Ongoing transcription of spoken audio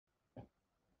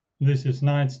This is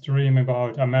night stream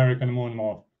about American moon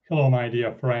moth. Hello, my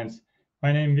dear friends.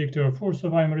 My name is Victor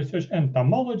Fursov. I'm a research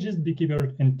entomologist,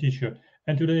 beekeeper, and teacher.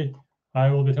 And today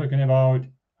I will be talking about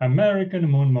American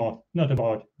moon moth. Not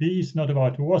about bees, not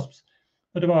about wasps,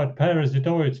 not about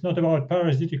parasitoids, not about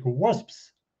parasitic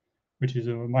wasps, which is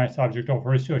my subject of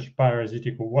research,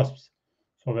 parasitic wasps.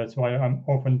 So that's why I'm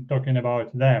often talking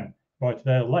about them, about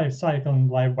their life cycle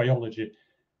and life biology.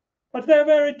 But they're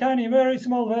very tiny, very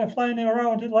small. They're flying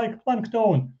around like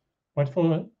plankton. But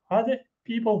for other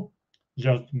people,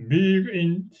 just big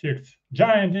insects,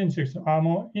 giant insects are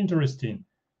more interesting.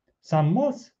 Some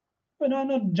moths, but are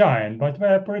not giant, but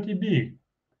they're pretty big.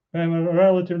 They're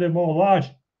relatively more large,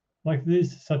 like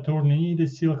this Saturniid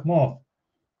silk moth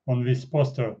on this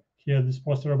poster. Here, this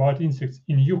poster about insects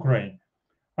in Ukraine.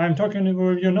 I'm talking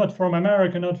with you not from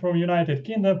America, not from United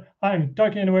Kingdom. I'm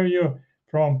talking with you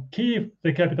from Kyiv,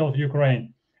 the capital of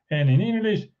Ukraine, and in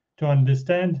English to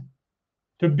understand,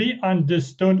 to be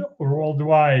understood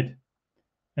worldwide.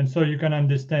 And so you can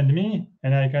understand me,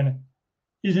 and I can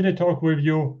easily talk with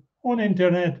you on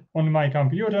internet, on my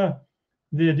computer,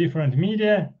 the different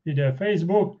media, either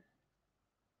Facebook,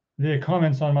 the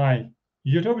comments on my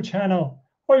YouTube channel,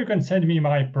 or you can send me on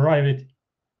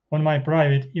my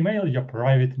private email, your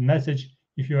private message,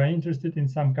 if you are interested in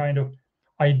some kind of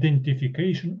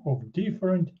identification of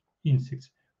different insects,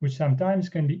 which sometimes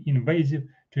can be invasive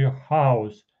to your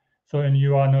house. So, and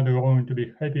you are not going to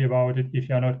be happy about it if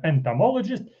you're not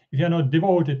entomologist, if you're not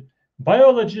devoted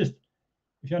biologist,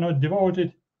 if you're not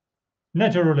devoted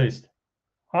naturalist.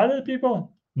 Other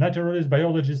people, naturalists,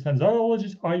 biologists, and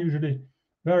zoologists, are usually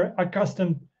very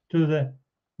accustomed to the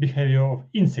behavior of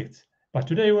insects. But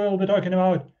today we'll be talking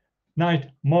about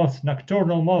night moths,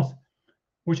 nocturnal moths,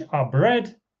 which are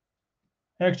bred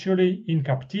actually in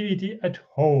captivity at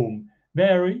home.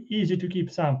 Very easy to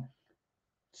keep some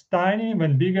tiny,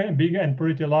 when bigger and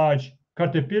pretty large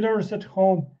caterpillars at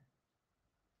home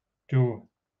to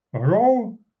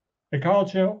grow a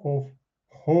culture of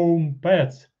home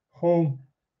pets, home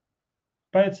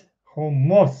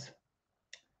moths.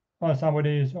 Oh,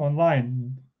 somebody is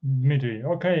online, Dmitry.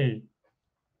 Okay.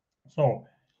 So,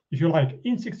 if you like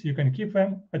insects, you can keep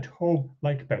them at home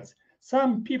like pets.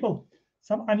 Some people,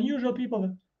 some unusual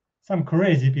people, some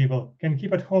crazy people can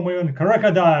keep at home even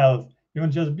crocodiles,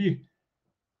 even just big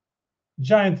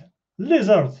giant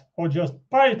lizards or just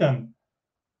python,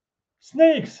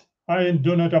 snakes. I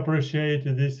do not appreciate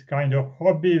this kind of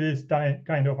hobby, this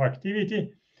kind of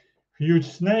activity. Huge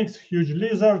snakes, huge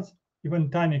lizards,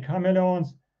 even tiny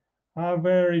chameleons are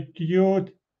very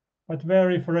cute but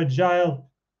very fragile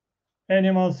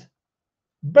animals.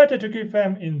 Better to keep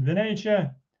them in the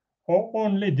nature, or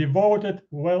only devoted,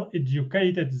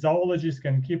 well-educated zoologists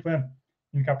can keep them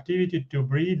in captivity to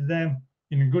breed them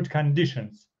in good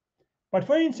conditions. But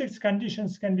for insects,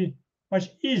 conditions can be much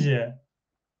easier.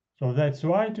 So that's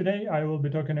why today I will be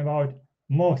talking about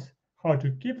moths, how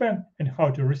to keep them and how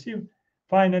to receive,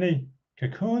 finally,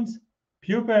 cocoons,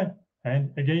 pupae,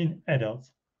 and again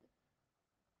adults.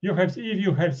 If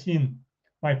you have seen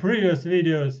my previous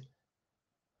videos,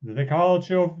 the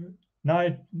culture of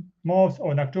night moths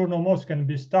or nocturnal moths can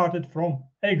be started from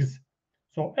eggs.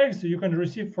 So eggs you can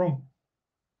receive from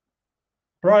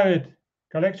private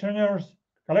collectors,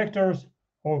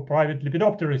 or private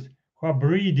lepidopterists who are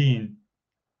breeding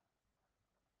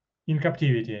in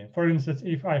captivity. For instance,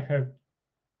 if I have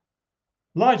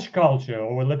large culture,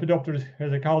 or Lepidopterist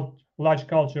has a large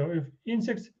culture of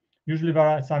insects, usually there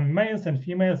are some males and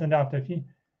females, and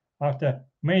after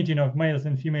mating of males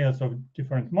and females of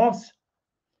different moths,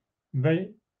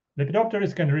 the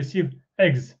Lepidopterist can receive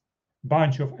eggs,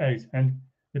 bunch of eggs, and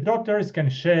Lepidopterist can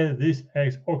share these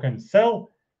eggs or can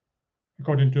sell,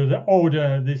 according to the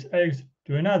order, these eggs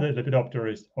to another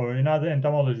Lepidopterist or another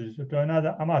entomologist or to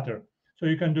another amateur. So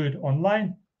you can do it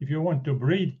online if you want to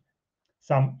breed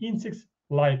some insects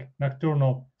like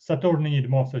nocturnal Saturniid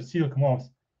moths or silk moths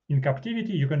in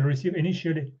captivity. You can receive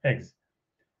initially eggs.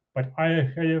 But I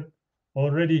have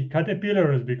already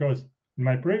caterpillars because in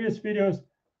my previous videos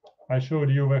I showed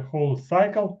you the whole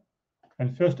cycle.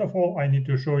 And first of all, I need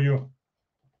to show you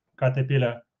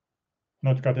caterpillar,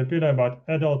 not caterpillar, but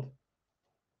adult.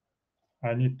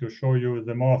 I need to show you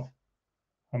the moth,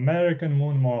 American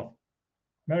moon moth.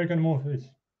 American moon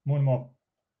moth,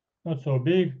 not so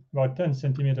big, about 10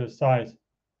 centimeters size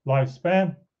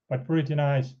lifespan, but pretty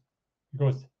nice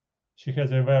because she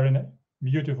has a very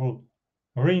beautiful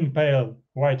green pale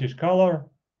whitish color.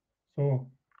 So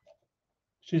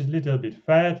she's a little bit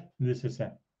fat. This is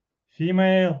a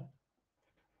female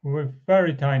with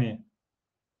very tiny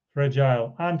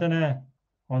fragile antenna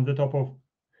on the top of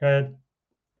head,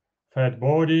 fat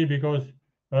body because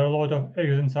There are a lot of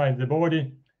eggs inside the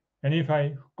body, and if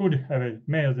I could have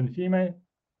males and female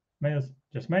males,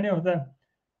 just many of them,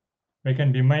 they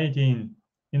can be mating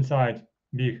inside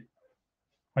big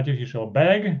artificial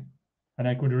bag, and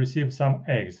I could receive some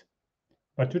eggs.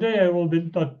 But today I will be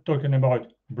not talking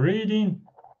about breeding,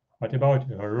 but about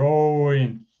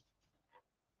growing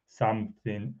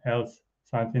something else,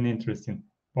 something interesting,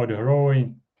 about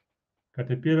growing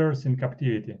caterpillars in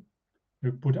captivity.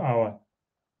 We put our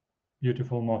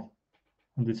beautiful moth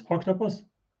on this octopus.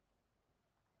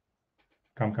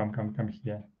 Come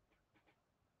here.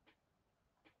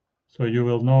 So you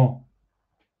will know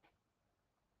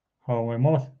how a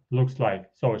moth looks like.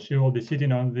 So she will be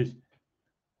sitting on this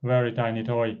very tiny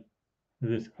toy,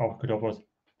 this octopus.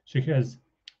 She has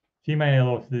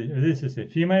female of this is a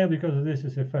female because this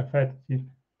is a fat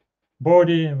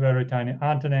body, very tiny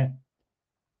antennae,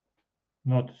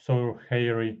 not so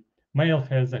hairy. Male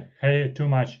has a too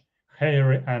much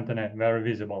hairy antennae, very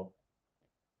visible,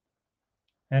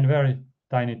 and very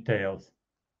tiny tails.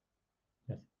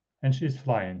 Yes, and she's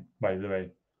flying, by the way.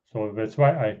 So that's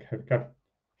why I have kept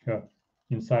her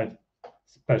inside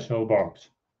special box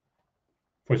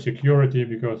for security,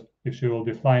 because if she will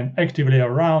be flying actively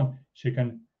around, she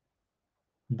can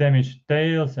damage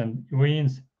tails and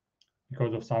wings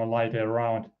because of some light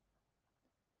around.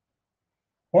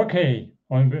 Okay,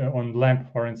 on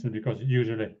lamp, for instance, because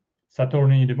usually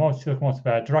Saturni, the most silkmoths,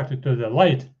 were attracted to the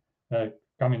light,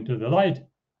 coming to the light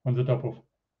on the top of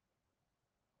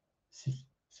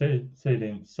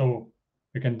ceiling, so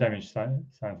we can damage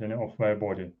something of their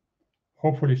body.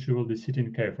 Hopefully she will be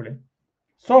sitting carefully.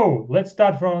 So let's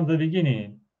start from the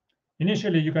beginning.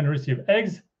 Initially, you can receive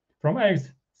eggs. From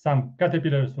eggs, some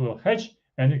caterpillars will hatch,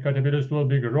 and the caterpillars will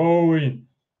be growing.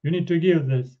 You need to give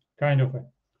this kind of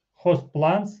host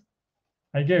plants.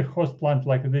 I gave host plant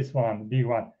like this one, big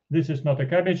one. This is not a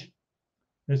cabbage.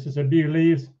 This is a big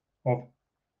leaves of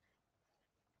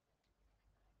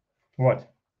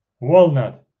what?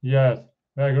 Walnut. Yes,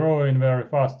 they're growing very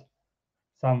fast.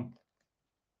 Some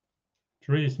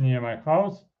trees near my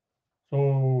house,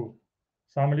 so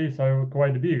some leaves are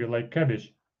quite big, like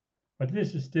cabbage. But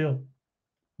this is still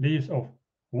leaves of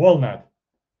walnut.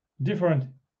 Different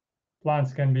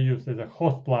plants can be used as a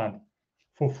host plant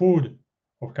for food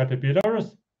of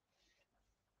caterpillars.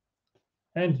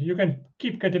 And you can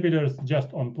keep caterpillars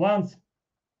just on plants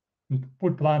and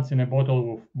put plants in a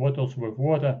bottles with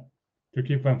water to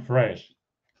keep them fresh.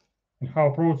 And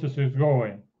how process is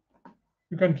going.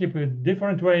 You can keep it a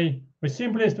different way. The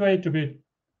simplest way to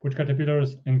put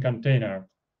caterpillars in container.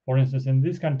 For instance, in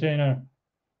this container,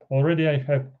 already I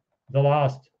have the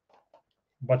last,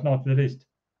 but not the least,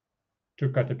 2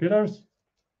 caterpillars,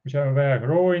 which are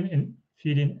growing and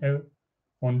feeding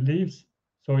on leaves.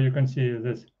 So you can see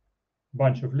this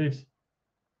bunch of leaves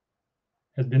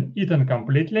has been eaten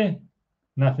completely.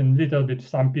 Nothing, little bit,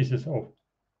 some pieces of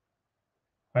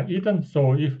are eaten.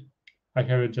 So if I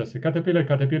have just a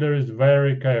caterpillar is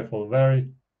very careful, very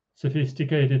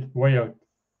sophisticated way of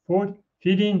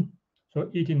feeding. So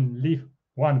eating leaf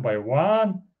one by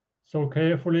one, so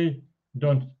carefully,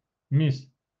 don't miss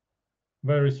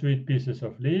very sweet pieces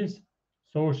of leaves.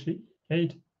 So she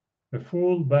ate a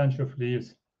full bunch of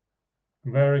leaves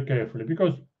very carefully,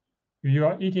 because if you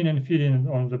are eating and feeding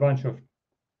on the bunch of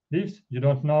leaves, you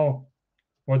don't know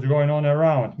what's going on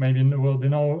around. Maybe there will be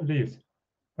no leaves.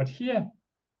 But here,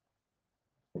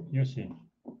 you see,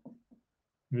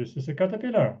 this is a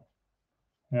caterpillar.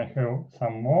 And I have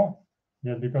some more,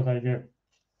 just because I gave,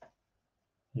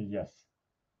 yes,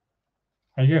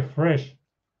 I gave fresh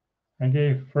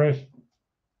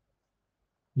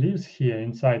leaves here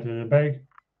inside the bag,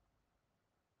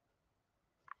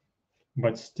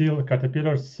 but still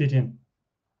caterpillars sitting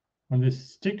on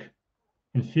this stick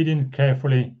and feeding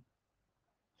carefully,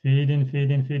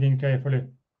 feeding carefully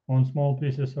on small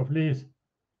pieces of leaves,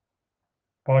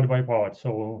 part by part.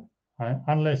 So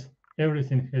unless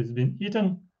everything has been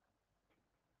eaten,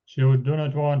 she do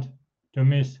not want to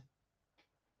miss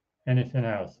anything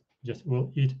else. Just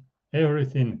will eat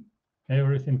everything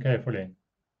carefully,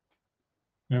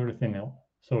 everything else.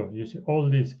 So you see all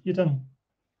these eaten.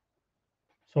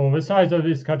 So the size of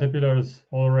these caterpillars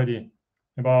already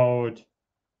about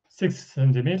 6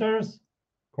 centimeters,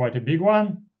 quite a big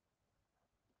one.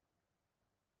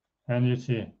 And you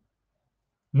see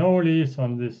no leaves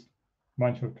on this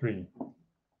bunch of tree.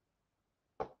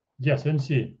 Yes, and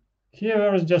see, here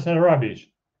there is just a rubbish.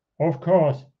 Of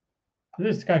course,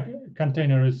 this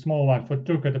container is small one. For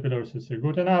 2 caterpillars is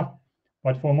good enough,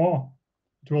 but for more,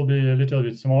 it will be a little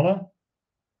bit smaller.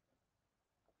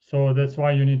 So that's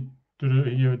why you need to do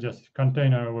here just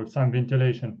container with some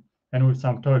ventilation and with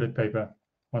some toilet paper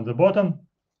on the bottom.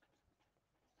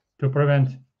 to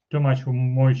prevent too much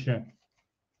moisture.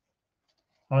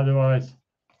 Otherwise,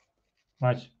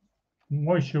 much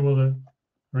moisture will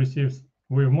receive,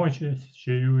 with moisture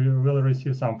you will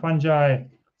receive some fungi,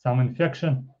 some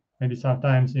infection, maybe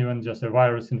sometimes even just a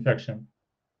virus infection.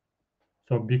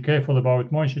 So be careful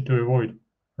about moisture to avoid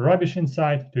rubbish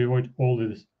inside, to avoid all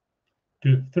this,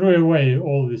 to throw away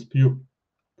all this poop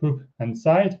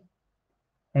inside.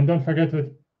 And don't forget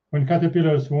that when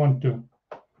caterpillars want to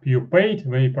pupate,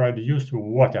 they produce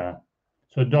water.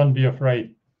 So don't be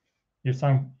afraid. If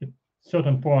at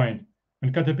certain point,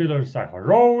 when caterpillars are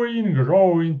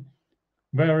growing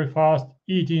very fast,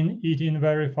 eating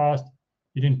very fast,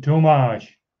 eating too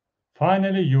much,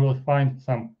 finally you will find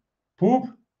some poop,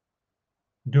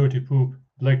 dirty poop,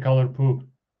 black color poop,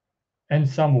 and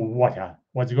some water.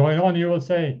 What's going on, you will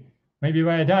say? Maybe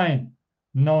we're dying.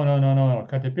 No.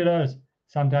 Caterpillars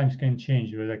sometimes can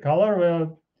change with the color,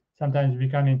 well, sometimes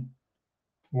becoming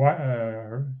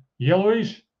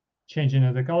yellowish,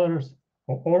 changing the colors,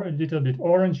 or a little bit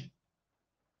orange,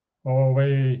 or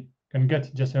they can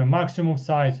get just a maximum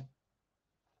size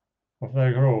of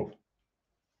their growth.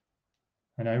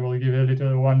 And I will give a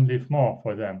little one leaf more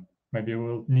for them. Maybe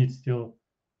we'll need still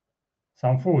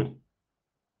some food.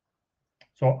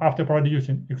 So after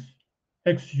producing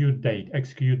exudate.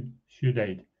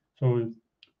 So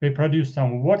they produce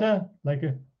some water, like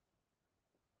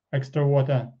extra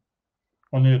water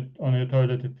on your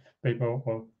toilet paper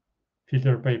or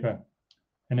filter paper.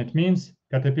 And it means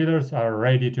caterpillars are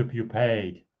ready to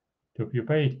pupate. To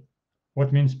pupate.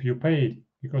 What means pupate?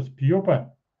 Because pupa,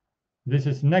 this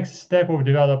is next step of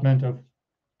development of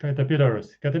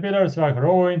caterpillars. Caterpillars are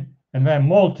growing and they're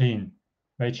molting.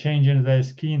 They're changing their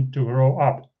skin to grow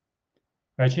up.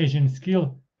 They're changing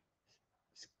skin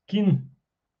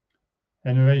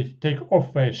and they take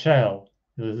off their shell,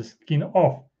 the skin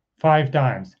off 5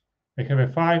 times. They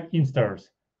have 5 instars,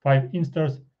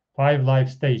 5 life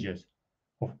stages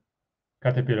of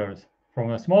caterpillars, from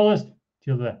the smallest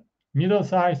till the middle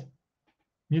size,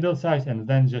 and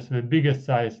then just the biggest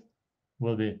size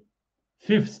will be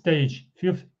 5th stage,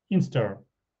 5th instar.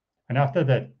 And after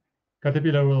that,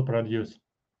 caterpillar will produce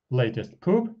latest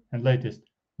poop and latest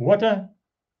water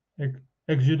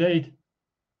exudate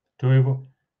to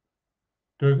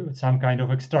some kind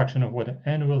of extraction of water,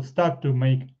 and will start to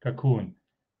make cocoon,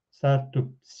 start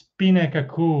to spin a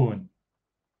cocoon.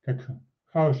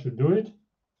 How to do it?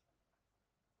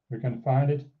 We can find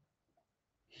it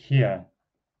here.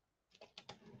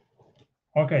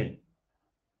 Okay,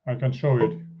 I can show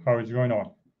you how it's going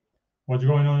on. What's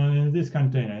going on in this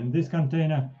container? In this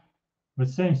container, the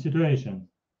same situation.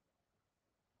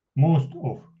 Most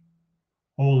of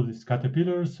all these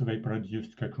caterpillars, they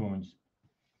produced cocoons.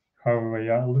 How they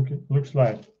are looks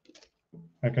like.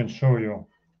 I can show you,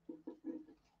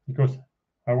 because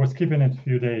I was keeping it a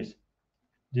few days,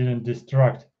 didn't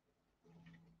distract.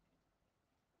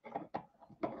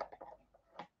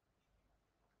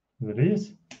 There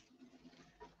is.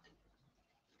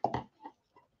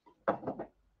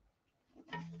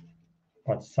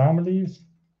 But some leaves.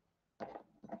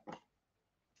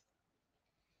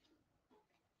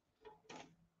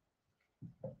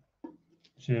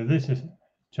 See, this is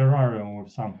terrarium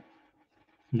with some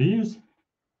leaves,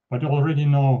 but already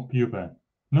no pupa,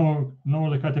 no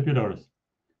the caterpillars,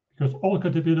 because all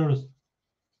caterpillars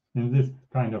in this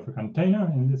kind of a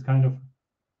container, in this kind of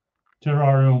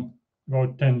terrarium,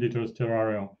 about 10 liters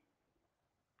terrarium,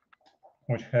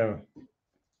 which have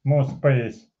more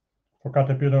space for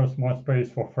caterpillars, more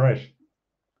space for fresh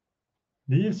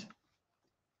leaves.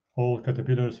 All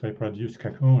caterpillars, they produce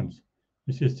cocoons.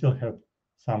 You see, still have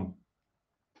some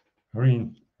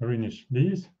greenish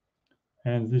leaves,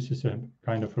 and this is a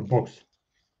kind of a box.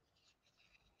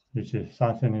 You see,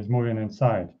 something is moving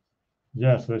inside.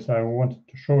 Yes, this I wanted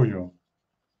to show you.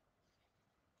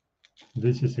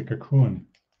 This is a cocoon.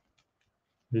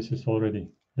 This is already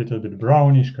a little bit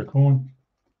brownish cocoon,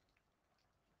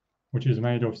 which is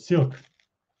made of silk.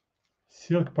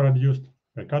 Silk produced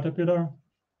by caterpillar.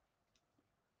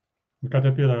 The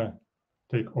caterpillar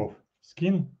take off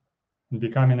skin and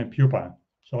becoming a pupa.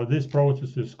 So this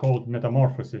process is called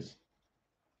metamorphosis.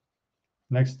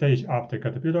 Next stage after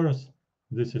caterpillars,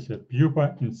 this is a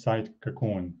pupa inside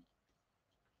cocoon.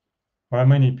 How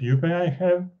many pupae I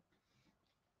have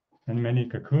and many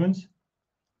cocoons.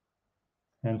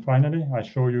 And finally, I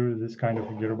show you this kind of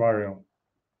herbarium.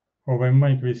 How we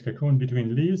make this cocoon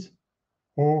between leaves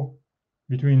or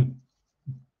between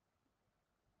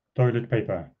toilet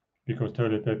paper, because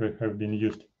toilet paper have been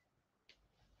used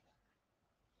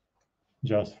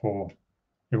just for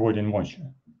avoiding moisture.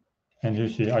 And you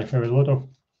see, I have a lot of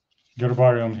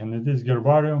herbarium, and in this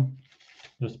herbarium,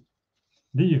 just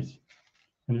leaves,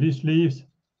 and these leaves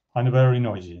are very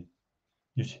noisy.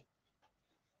 You see,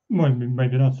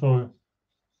 maybe not so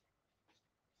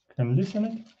can listen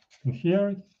it and hear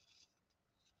it.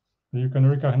 You can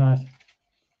recognize.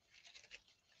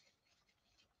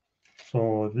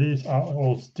 So these are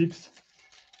all sticks.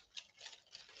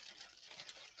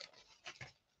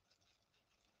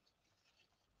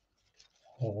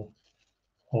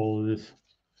 All these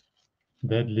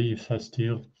dead leaves are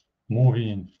still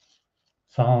moving.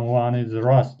 Someone is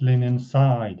rustling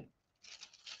inside.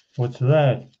 What's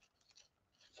that?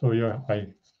 So I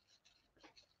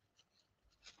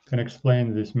can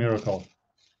explain this miracle.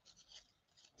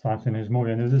 Something is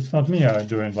moving. It's not me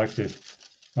doing like this.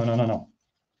 No.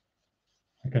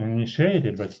 I can initiate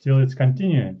it, but still it's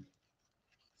continuing.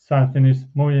 Something is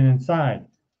moving inside.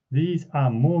 These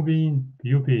are moving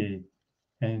pupae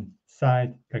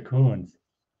inside cocoons,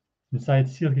 inside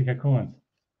silky cocoons.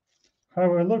 How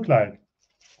will it look like?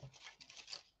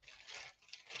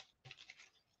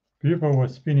 Pupa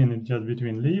was spinning it just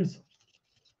between leaves,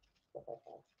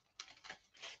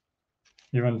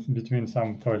 even between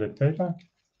some toilet paper.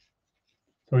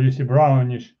 So you see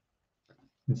brownish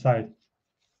inside.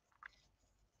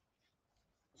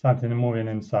 Something moving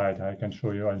inside. I can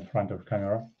show you in front of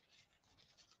camera.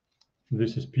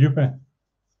 This is pupa,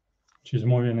 which is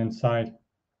moving inside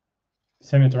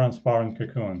semi-transparent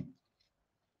cocoon.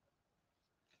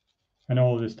 And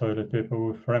all this toilet paper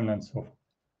with remnants of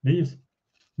leaves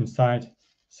inside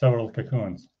several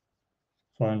cocoons.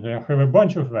 So and I have a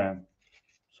bunch of them.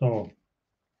 So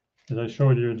as I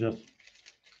showed you, just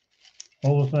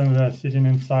all of them were sitting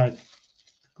inside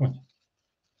cocoons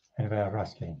and they are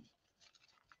rustling.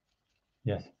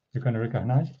 Yes, you can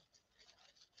recognize.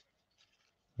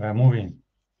 They are moving.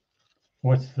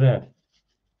 What's that?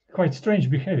 Quite strange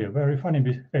behavior, very funny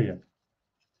behavior.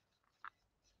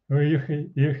 Where you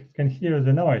can hear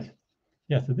the noise.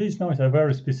 Yes, these noises are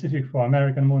very specific for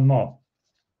American moon moth.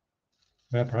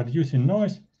 They're producing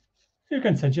noise. You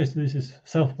can suggest this is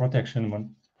self-protection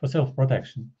one for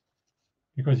self-protection,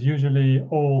 because usually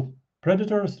all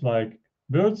predators like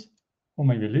birds or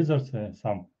maybe lizards,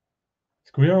 some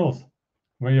squirrels,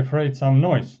 were afraid some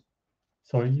noise.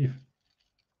 So if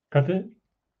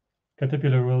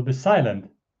caterpillar will be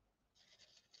silent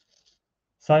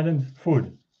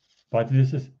food, but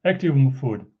this is active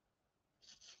food.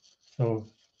 So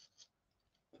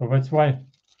that's why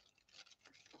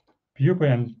pupa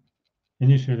and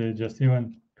initially just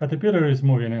even caterpillar is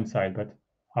moving inside, but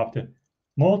after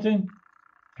molting,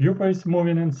 pupa is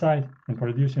moving inside and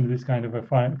producing this kind of a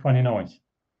funny noise.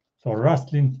 So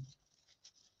rustling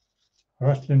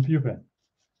pupa.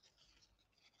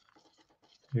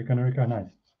 You can recognize.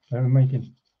 They're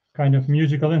making kind of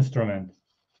musical instrument.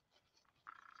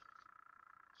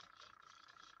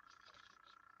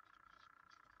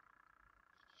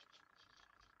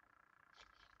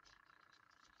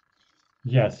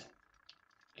 Yes.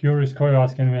 Curious Koi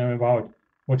asking me about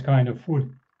what kind of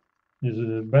food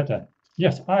is better.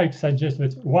 Yes, I suggest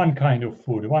that one kind of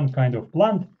food, one kind of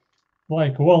plant,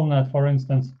 like walnut, for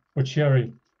instance, or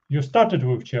cherry. You started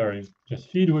with cherry, just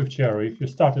feed with cherry. If you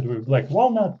started with black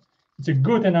walnut, it's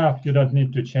good enough. You don't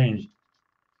need to change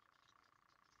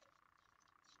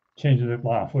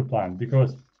the food plant,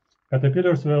 because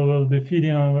caterpillars will be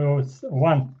feeding on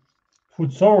one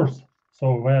food source.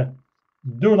 So they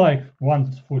do like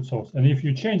one food source. And if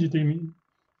you change it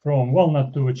from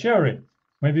walnut to a cherry,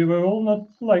 maybe we will not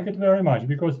like it very much,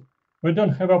 because we don't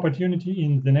have opportunity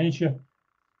in the nature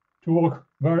to walk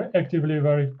very actively,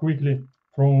 very quickly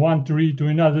from one tree to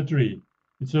another tree.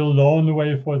 It's a long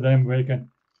way for them. They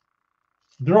can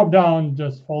drop down,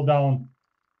 just fall down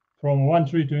from one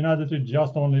tree to another tree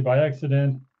just only by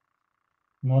accident,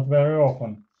 not very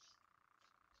often.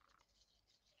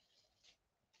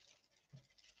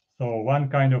 So one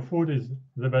kind of food is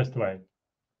the best way.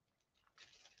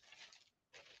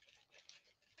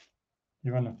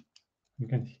 Even you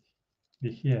can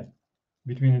be here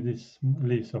between these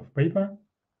leaves of paper,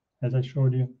 as I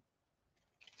showed you,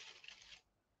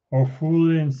 or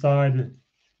fully inside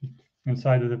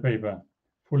of the paper,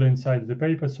 fully inside the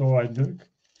paper. So I do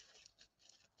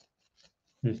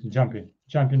this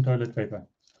jumping toilet paper.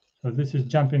 So this is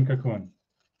jumping cocoon.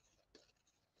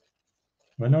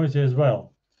 The noisy as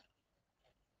well,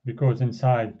 because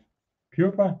inside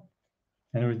pupa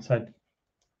and inside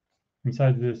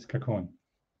this cocoon.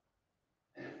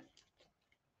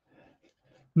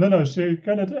 No, she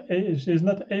cannot. She is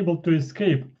not able to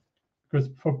escape, because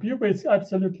for pupa it's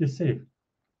absolutely safe.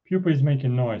 Pupa is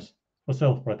making noise for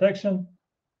self-protection,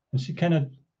 and she cannot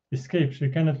escape. She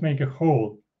cannot make a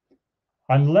hole,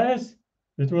 unless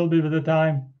it will be the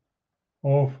time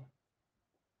of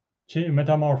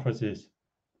metamorphosis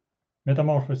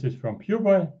from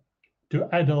pupa to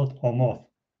adult or moth.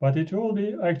 But it will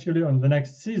be actually on the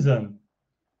next season,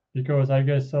 because I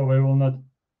guess so we will not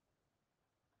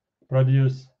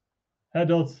produce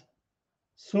adults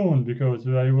soon, because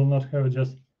I will not have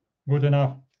just good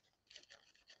enough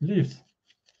leaves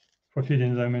for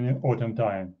feeding them in autumn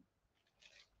time.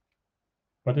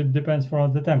 But it depends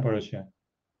from the temperature,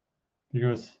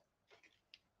 because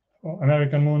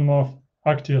American moon moth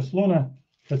Actias luna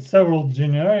has several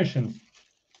generations.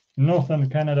 In northern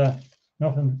Canada,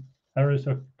 northern areas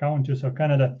of counties of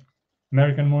Canada,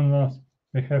 American moon moths,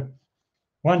 they have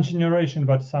one generation,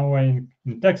 but somewhere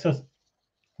in Texas,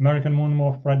 American moon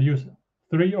moth produce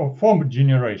 3 or 4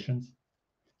 generations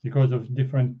because of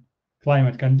different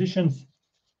climate conditions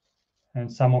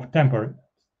and some of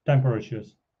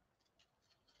temperatures.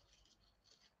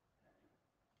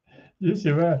 You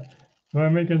see, we're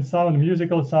making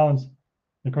musical sounds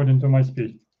according to my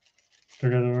speech,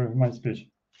 together with my speech.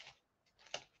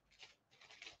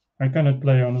 I cannot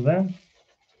play on them.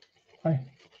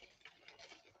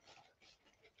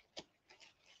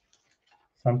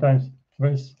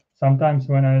 Sometimes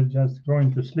when I just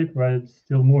going to sleep, while it's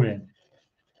still moving.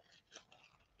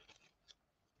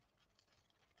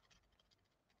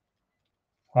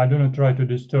 I do not try to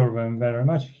disturb them very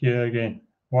much. Here again,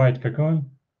 white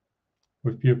cocoon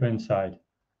with pupa inside.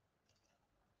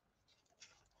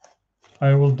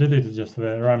 I will delete just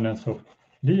the remnants of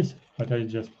these, but I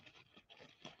just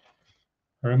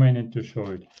remained to show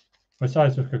it. The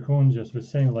size of cocoon just the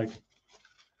same like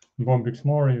Bombyx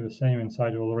mori, the same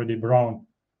inside already brown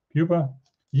pupa.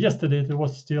 Yesterday it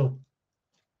was still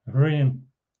green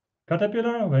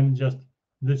caterpillar, when just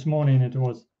this morning it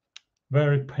was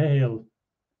very pale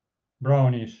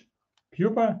brownish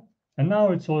pupa, and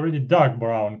now it's already dark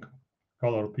brown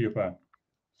color pupa.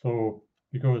 So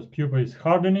because pupa is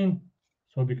hardening,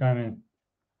 so becoming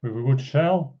with a good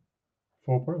shell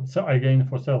for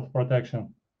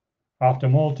self-protection after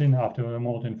the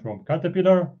molting from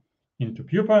caterpillar into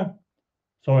pupa.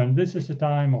 So, and this is the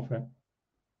time of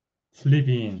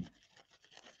sleeping.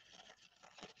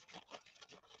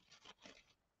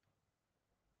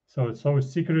 So it's so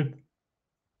secret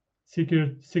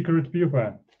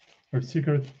pupa with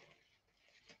secret,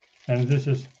 and this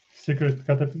is secret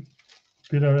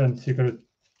caterpillar and secret.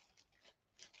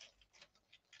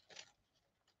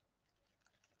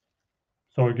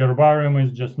 So herbarium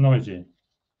is just noisy.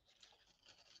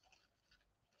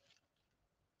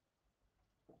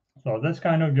 So that's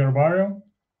kind of herbarium,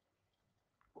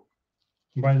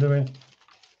 by the way.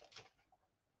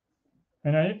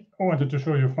 And I wanted to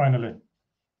show you finally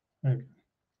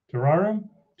terrarium.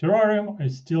 Terrarium I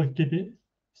still keep it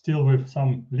still with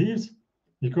some leaves,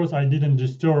 because I didn't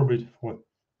disturb it for a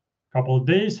couple of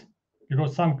days,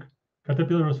 because some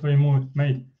caterpillars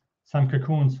made some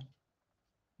cocoons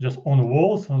just on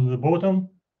walls on the bottom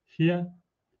here.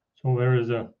 So there is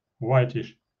a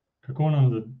whitish cocoon on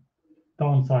the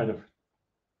downside of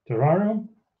terrarium.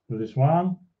 This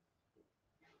one,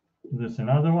 this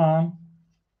another one.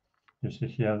 You see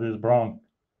here this brown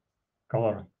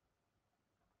color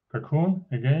cocoon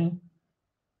again.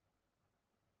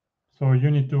 So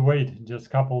you need to wait just a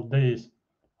couple of days,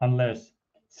 unless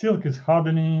silk is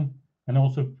hardening, and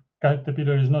also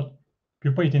caterpillar is not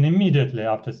pupating immediately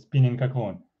after spinning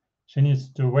cocoon. She needs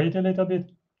to wait a little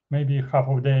bit, maybe half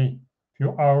a day,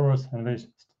 few hours, and then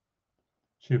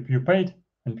she pupate,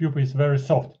 and pupa is very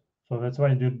soft. So that's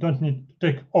why you don't need to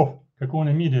take off cocoon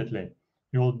immediately.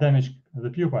 You will damage the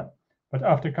pupa. But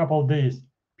after a couple of days,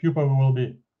 pupa will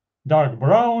be dark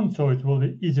brown, so it will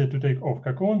be easier to take off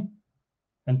cocoon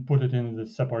and put it in the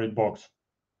separate box.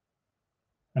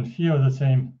 And here the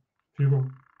same few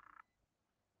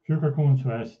cocoons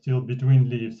are still between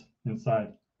leaves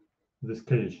inside this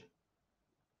cage.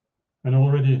 And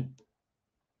already,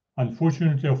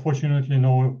 unfortunately or fortunately,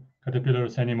 no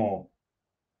caterpillars anymore,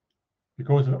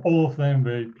 because all of them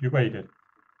were pupated.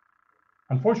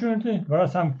 Unfortunately, there are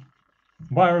some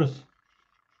virus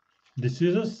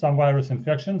diseases, some virus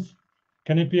infections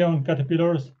can appear on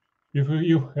caterpillars. If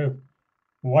you have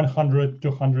 100,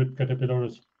 200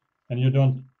 caterpillars and you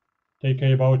don't take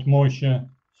care about moisture,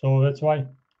 so that's why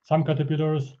some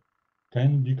caterpillars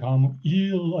can become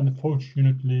ill,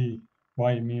 unfortunately.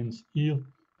 Why means ill?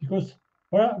 Because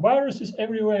viruses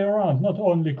everywhere around, not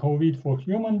only COVID for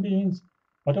human beings,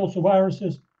 but also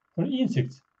viruses for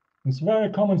insects. It's a very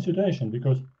common situation,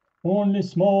 because only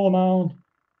small amount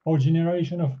or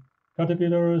generation of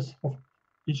caterpillars of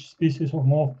each species of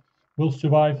moth will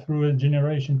survive through a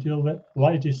generation till the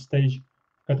latest stage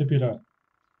caterpillar.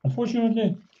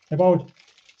 Unfortunately, about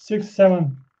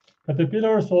 6-7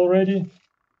 caterpillars already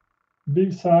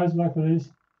big size like this.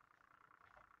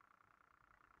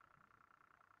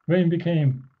 They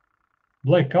became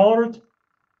black colored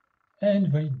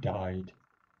and they died.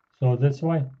 So that's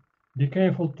why be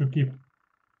careful to keep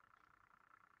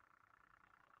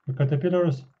the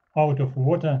caterpillars out of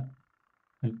water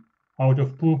and out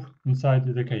of poop inside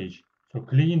the cage. So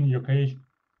clean your cage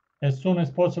as soon as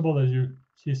possible as you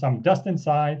see some dust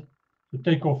inside, to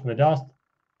take off the dust.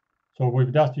 So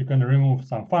with dust you can remove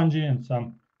some fungi and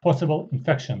some possible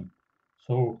infection.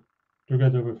 So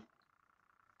together with,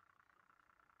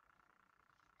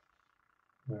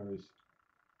 where is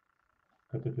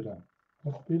caterpillar?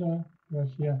 Caterpillar right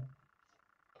here.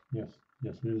 Yes,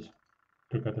 this is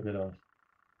two caterpillars.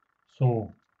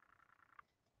 So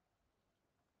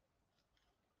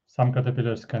some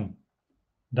caterpillars can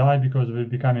die because they're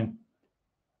becoming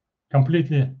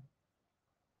completely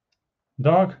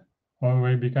dark, or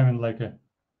they're becoming like a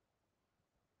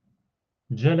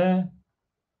jelly,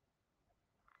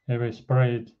 and they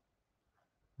sprayed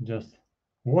just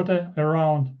water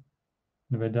around,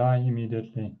 and they die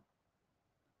immediately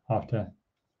after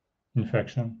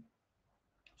infection.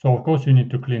 So of course you need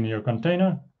to clean your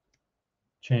container,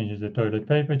 change the toilet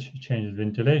paper, change the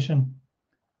ventilation,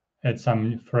 add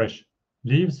some fresh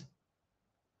leaves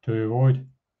to avoid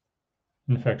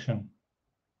infection.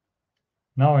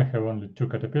 Now I have only two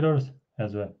caterpillars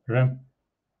as a ram,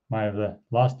 the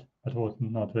last but was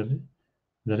not the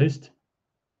least.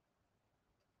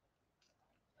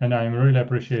 And I really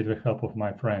appreciate the help of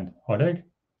my friend Oleg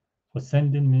for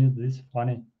sending me these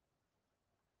funny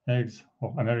eggs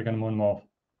of American moon moth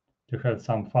to have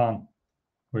some fun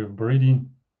with breeding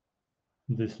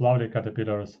these lovely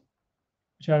caterpillars,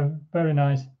 which are very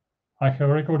nice. I have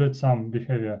recorded some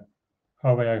behavior,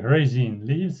 how they are grazing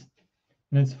leaves,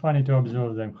 and it's funny to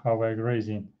observe them how they are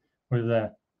grazing with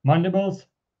their mandibles,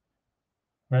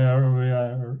 where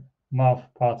their mouth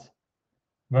parts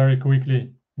very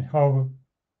quickly, and how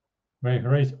they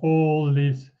graze all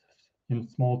leaves in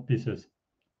small pieces,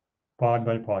 part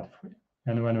by part.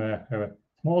 And when we have a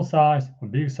small size or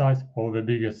big size, or the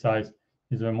biggest size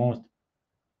is the most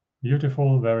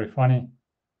beautiful, very funny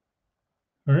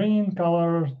green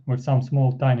color with some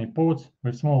small tiny pods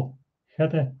with small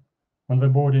head on the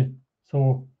body.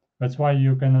 So that's why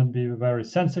you cannot be very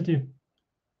sensitive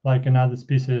like another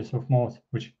species of moth,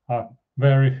 which are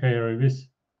very hairy.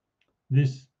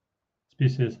 This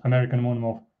species, American moon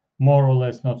moth, more or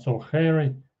less not so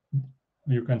hairy.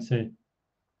 You can say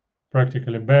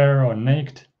practically bare or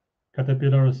naked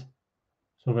caterpillars.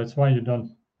 So that's why you don't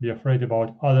be afraid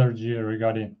about allergy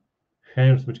regarding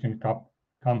hairs which can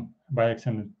come by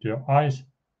accident to your eyes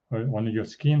or on your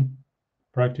skin.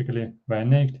 Practically they're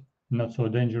naked, not so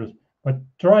dangerous. But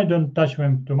try don't touch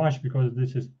them too much because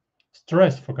this is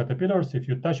stress for caterpillars. If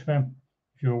you touch them,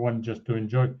 if you want just to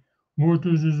enjoy, what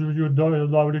is this you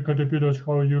lovely caterpillars,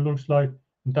 how you looks like,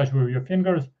 and touch with your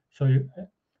fingers, so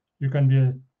you can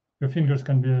be, your fingers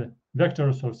can be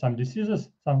vectors of some diseases,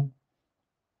 some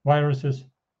viruses.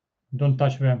 Don't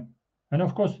touch them. And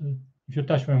of course, if you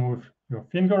touch them with your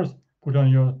fingers, put on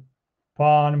your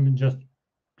palm, just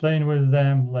playing with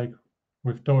them like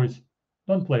with toys.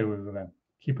 Don't play with them.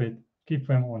 Keep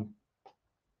them on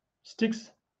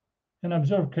sticks and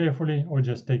observe carefully, or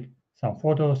just take some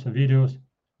photos, videos,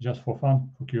 just for fun,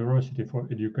 for curiosity, for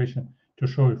education, to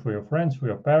show it for your friends, for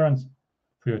your parents,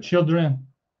 for your children,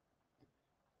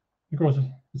 because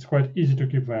it's quite easy to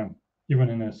keep them even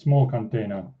in a small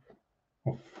container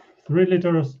of 3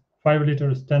 liters, 5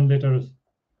 liters, 10 liters,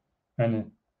 and a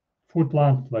food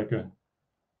plant like a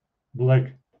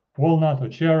black walnut or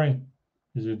cherry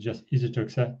is just easy to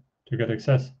get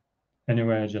access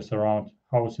anywhere just around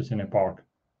houses in a park.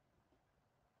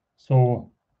 So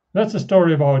that's a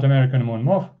story about American moon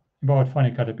moth, about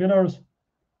funny caterpillars,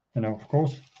 and of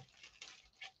course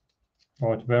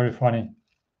about very funny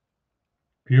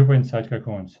pupa inside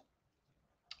cocoons.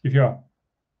 If you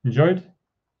enjoyed,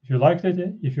 if you liked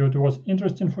it, if it was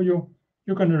interesting for you,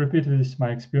 you can repeat this my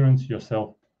experience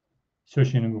yourself,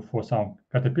 searching for some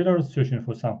caterpillars, searching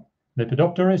for some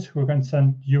lepidopterists who can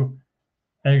send you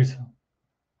eggs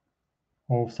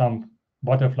of some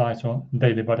butterflies or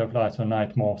daily butterflies or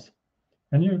night moths.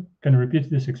 And you can repeat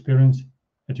this experience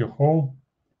at your home,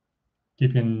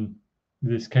 keeping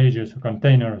these cages or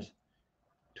containers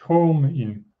at home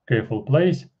in careful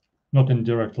place, not in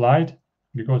direct light,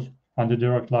 because under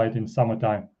direct light in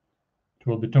summertime it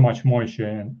will be too much moisture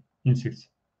and insects,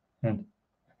 and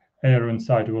air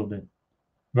inside will be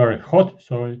very hot,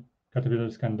 so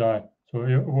caterpillars can die. So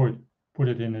avoid, put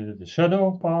it in the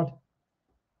shadow part,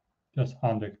 just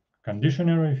under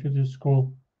conditioner if it is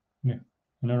cool in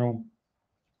a room,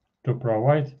 to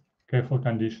provide careful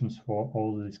conditions for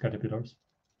all these caterpillars.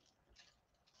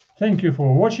 Thank you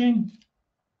for watching.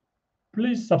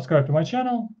 Please subscribe to my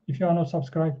channel if you are not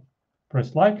subscribed.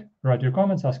 Press like, write your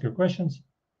comments, ask your questions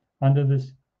under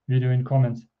this video in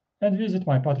comments, and visit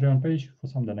my Patreon page for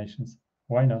some donations.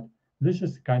 Why not? This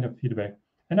is kind of feedback.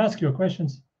 And ask your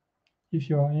questions if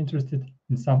you are interested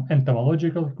in some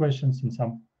entomological questions, in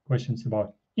some questions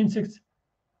about insects,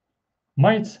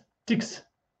 mites, ticks,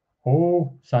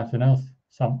 or something else,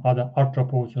 some other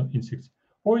arthropods or insects,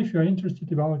 or if you're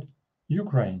interested about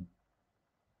Ukraine.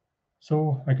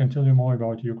 So I can tell you more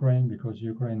about Ukraine, because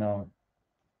Ukraine now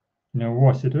in a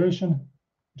war situation,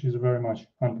 which is very much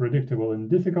unpredictable and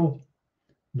difficult.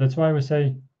 That's why we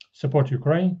say support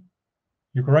Ukraine,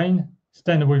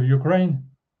 stand with Ukraine,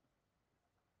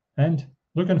 and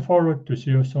looking forward to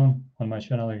see you soon on my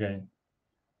channel again.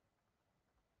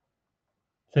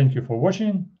 Thank you for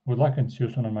watching. Good luck and see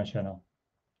you soon on my channel.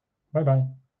 Bye bye.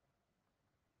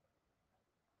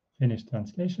 Finish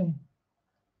translation.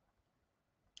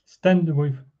 Stand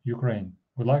with Ukraine.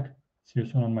 Good luck. See you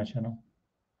soon on my channel.